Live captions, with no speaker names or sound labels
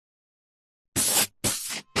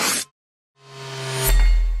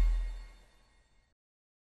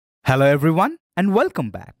Hello everyone and welcome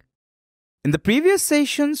back. In the previous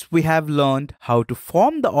sessions, we have learned how to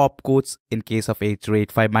form the opcodes in case of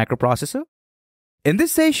 8085 microprocessor. In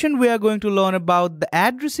this session, we are going to learn about the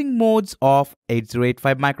addressing modes of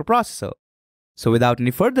 8085 microprocessor. So without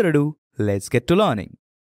any further ado, let's get to learning.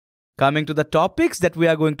 Coming to the topics that we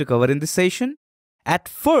are going to cover in this session, at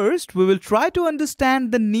first we will try to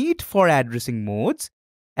understand the need for addressing modes,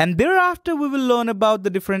 and thereafter we will learn about the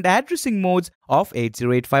different addressing modes of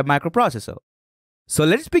 8085 microprocessor. So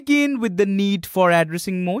let's begin with the need for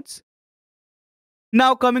addressing modes.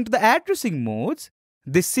 Now coming to the addressing modes,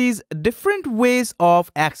 this is different ways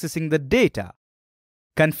of accessing the data.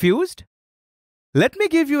 Confused? Let me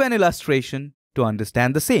give you an illustration to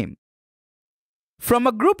understand the same. From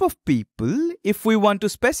a group of people, if we want to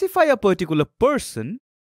specify a particular person,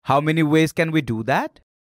 how many ways can we do that?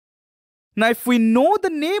 Now, if we know the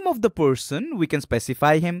name of the person, we can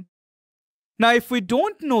specify him. Now, if we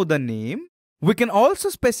don't know the name, we can also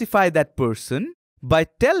specify that person by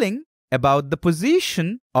telling about the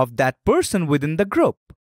position of that person within the group.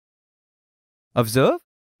 Observe,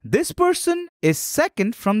 this person is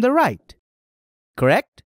second from the right,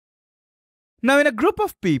 correct? Now, in a group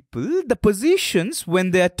of people, the positions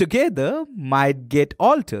when they are together might get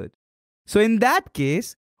altered. So, in that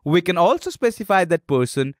case, we can also specify that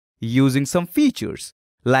person using some features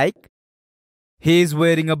like he is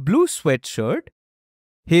wearing a blue sweatshirt,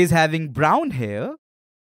 he is having brown hair,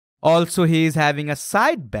 also he is having a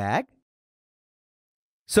side bag.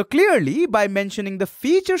 So clearly, by mentioning the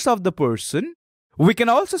features of the person, we can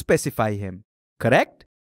also specify him, correct?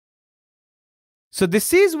 So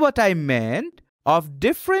this is what I meant of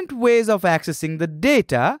different ways of accessing the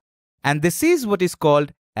data, and this is what is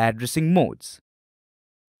called addressing modes.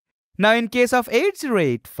 Now in case of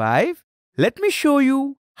 8085, let me show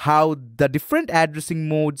you how the different addressing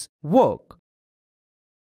modes work.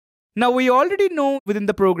 Now we already know within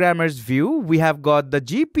the programmer's view, we have got the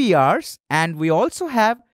GPRs and we also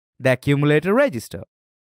have the accumulator register.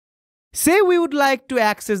 Say we would like to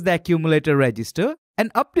access the accumulator register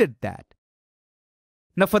and update that.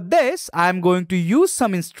 Now for this, I am going to use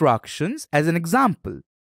some instructions as an example.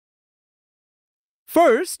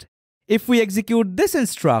 First, if we execute this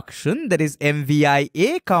instruction, that is MVI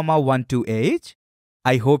A,12H,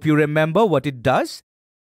 I hope you remember what it does.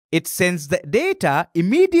 It sends the data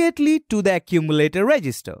immediately to the accumulator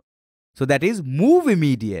register. So that is move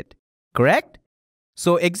immediate, correct?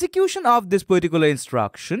 So execution of this particular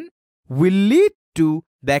instruction will lead to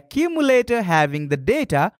the accumulator having the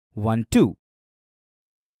data 1, 2.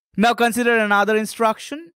 Now consider another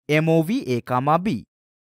instruction, MOV A,B.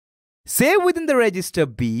 Say within the register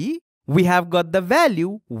B, we have got the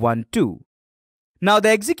value 1, 2. Now the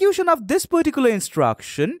execution of this particular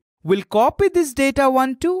instruction will copy this data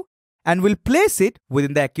 1, 2 and will place it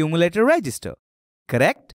within the accumulator register,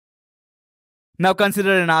 correct? Now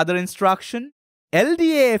consider another instruction,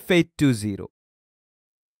 LDA F820.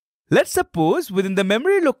 Let's suppose within the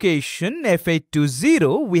memory location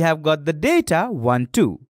F820 we have got the data 1,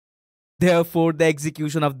 2. Therefore, the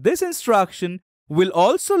execution of this instruction will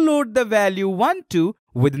also load the value 1, 2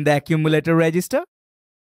 within the accumulator register.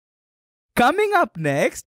 Coming up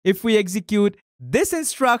next, if we execute this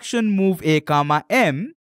instruction move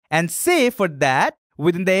A,M and say for that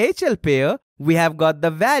within the HL pair we have got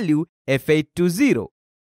the value F820.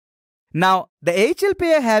 Now the HL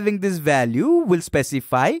pair having this value will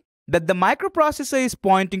specify that the microprocessor is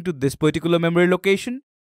pointing to this particular memory location.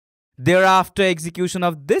 Thereafter, execution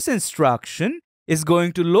of this instruction is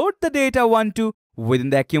going to load the data 1, 2 within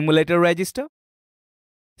the accumulator register.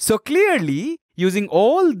 So clearly, using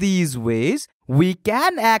all these ways, we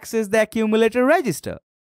can access the accumulator register.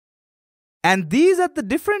 And these are the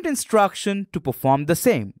different instructions to perform the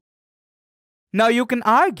same. Now you can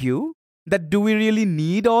argue that do we really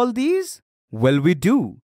need all these? Well, we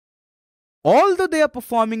do. Although they are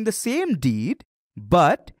performing the same deed,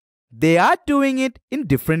 but they are doing it in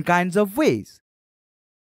different kinds of ways.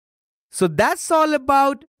 So that's all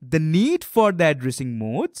about the need for the addressing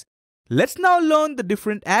modes. Let's now learn the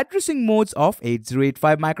different addressing modes of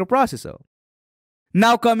 8085 microprocessor.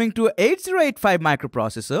 Now coming to 8085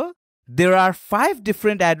 microprocessor, there are 5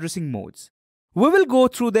 different addressing modes. We will go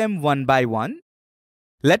through them one by one.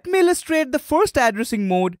 Let me illustrate the first addressing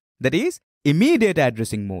mode, that is immediate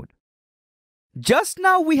addressing mode. Just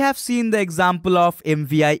now we have seen the example of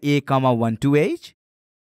MVI A,12H.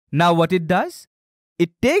 Now what it does?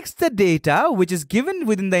 It takes the data which is given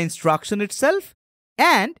within the instruction itself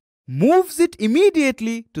and moves it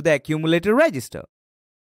immediately to the accumulator register.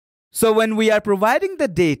 So when we are providing the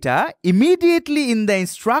data immediately in the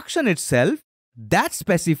instruction itself, that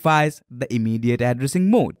specifies the immediate addressing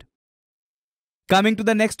mode. Coming to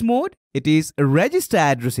the next mode, it is register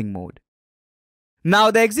addressing mode.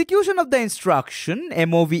 Now the execution of the instruction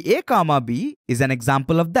MOV A, B is an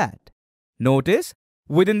example of that. Notice,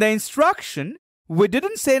 within the instruction, we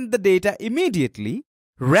didn't send the data immediately,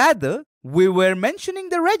 rather we were mentioning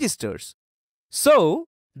the registers. So,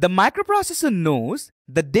 the microprocessor knows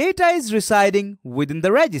the data is residing within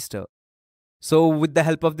the register. So, with the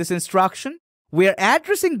help of this instruction, we are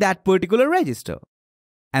addressing that particular register.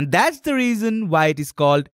 And that's the reason why it is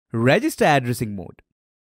called register addressing mode.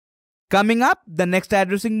 Coming up, the next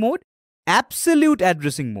addressing mode, absolute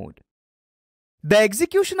addressing mode. The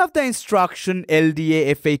execution of the instruction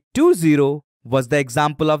LDA F820 was the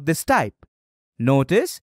example of this type.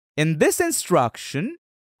 Notice, in this instruction,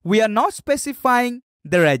 we are not specifying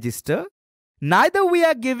the register, neither we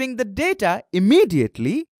are giving the data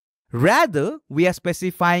immediately, rather we are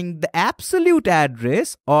specifying the absolute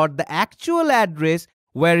address or the actual address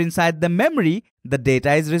where inside the memory the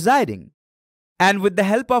data is residing. And with the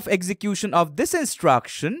help of execution of this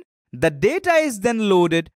instruction, the data is then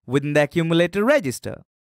loaded within the accumulator register.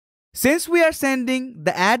 Since we are sending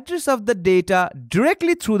the address of the data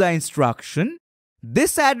directly through the instruction,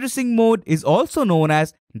 this addressing mode is also known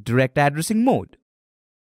as direct addressing mode.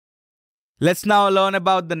 Let's now learn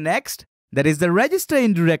about the next, that is the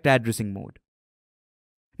register-indirect addressing mode.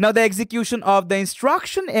 Now the execution of the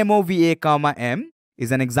instruction MOV A, M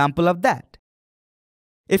is an example of that.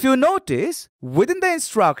 If you notice, within the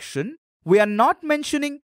instruction, we are not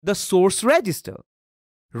mentioning the source register.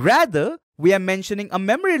 Rather, we are mentioning a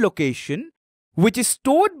memory location which is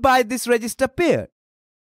stored by this register pair.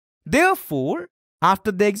 Therefore,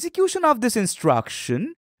 after the execution of this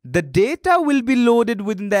instruction, the data will be loaded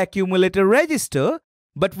within the accumulator register,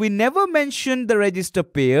 but we never mention the register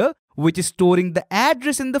pair which is storing the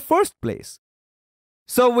address in the first place.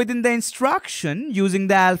 So within the instruction using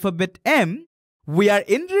the alphabet M, we are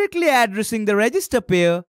indirectly addressing the register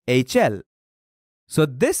pair HL. So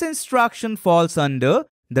this instruction falls under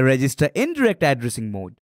the register-indirect addressing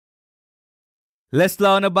mode. Let's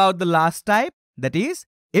learn about the last type, that is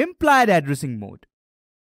implied addressing mode.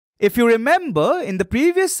 If you remember, in the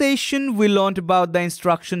previous session, we learned about the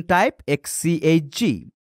instruction type XCHG.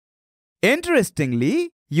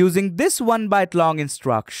 Interestingly, using this 1 byte long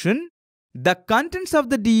instruction, the contents of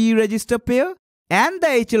the DE register pair and the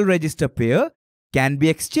HL register pair can be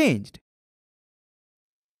exchanged.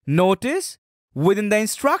 Notice, within the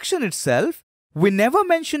instruction itself, we never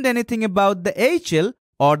mentioned anything about the HL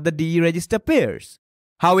or the DE register pairs.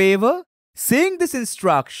 However, seeing this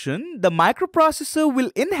instruction, the microprocessor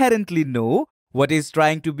will inherently know what is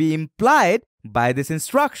trying to be implied by this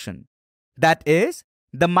instruction. That is,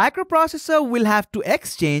 the microprocessor will have to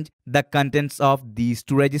exchange the contents of these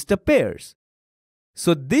two register pairs.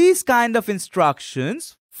 So these kind of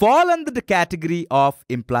instructions fall under the category of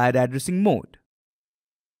implied addressing mode.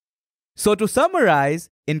 So to summarize,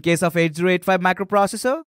 in case of 8085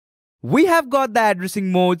 microprocessor, we have got the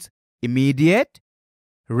addressing modes immediate,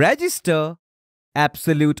 register,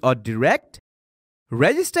 absolute or direct,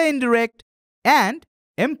 register-indirect, and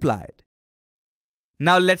implied.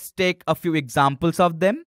 Now let's take a few examples of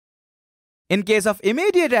them. In case of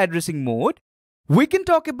immediate addressing mode, we can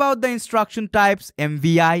talk about the instruction types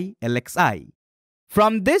MVI, LXI.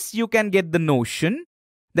 From this, you can get the notion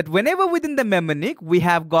that whenever within the mnemonic we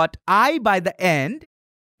have got I by the end,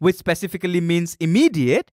 which specifically means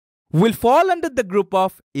immediate, will fall under the group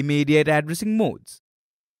of immediate addressing modes.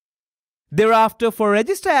 Thereafter, for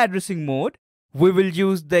register addressing mode, we will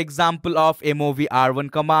use the example of MOV R1,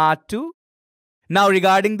 R2. Now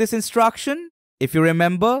regarding this instruction, if you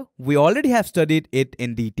remember, we already have studied it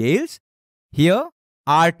in details. Here,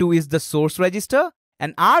 R2 is the source register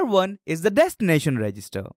and R1 is the destination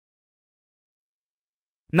register.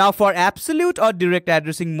 Now for absolute or direct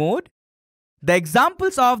addressing mode, the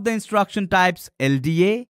examples of the instruction types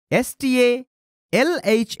LDA, STA,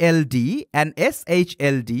 LHLD and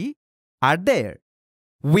SHLD are there.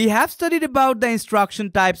 We have studied about the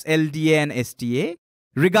instruction types LDA and STA.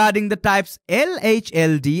 Regarding the types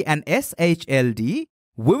LHLD and SHLD,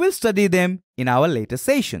 we will study them in our later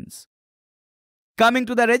sessions. Coming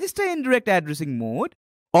to the register-indirect addressing mode,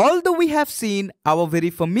 although we have seen our very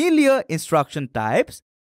familiar instruction types,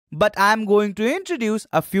 but I am going to introduce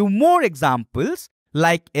a few more examples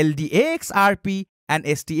like LDAXRP and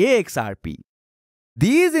STAXRP.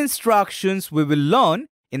 These instructions we will learn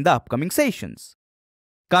in the upcoming sessions.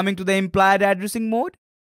 Coming to the implied addressing mode,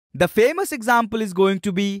 the famous example is going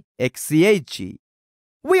to be XCHG.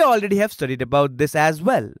 We already have studied about this as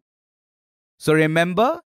well. So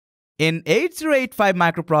remember, in 8085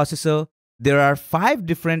 microprocessor, there are 5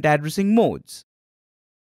 different addressing modes.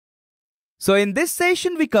 So in this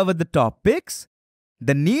session, we covered the topics,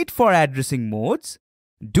 the need for addressing modes.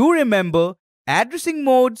 Do remember, addressing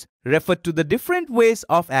modes refer to the different ways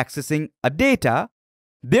of accessing a data.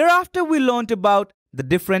 Thereafter, we learned about the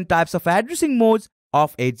different types of addressing modes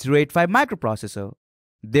of 8085 microprocessor.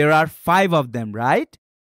 There are 5 of them, right?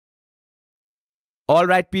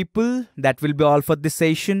 Alright people, that will be all for this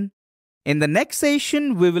session. In the next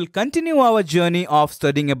session, we will continue our journey of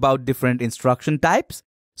studying about different instruction types.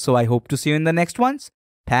 So I hope to see you in the next ones.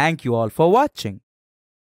 Thank you all for watching.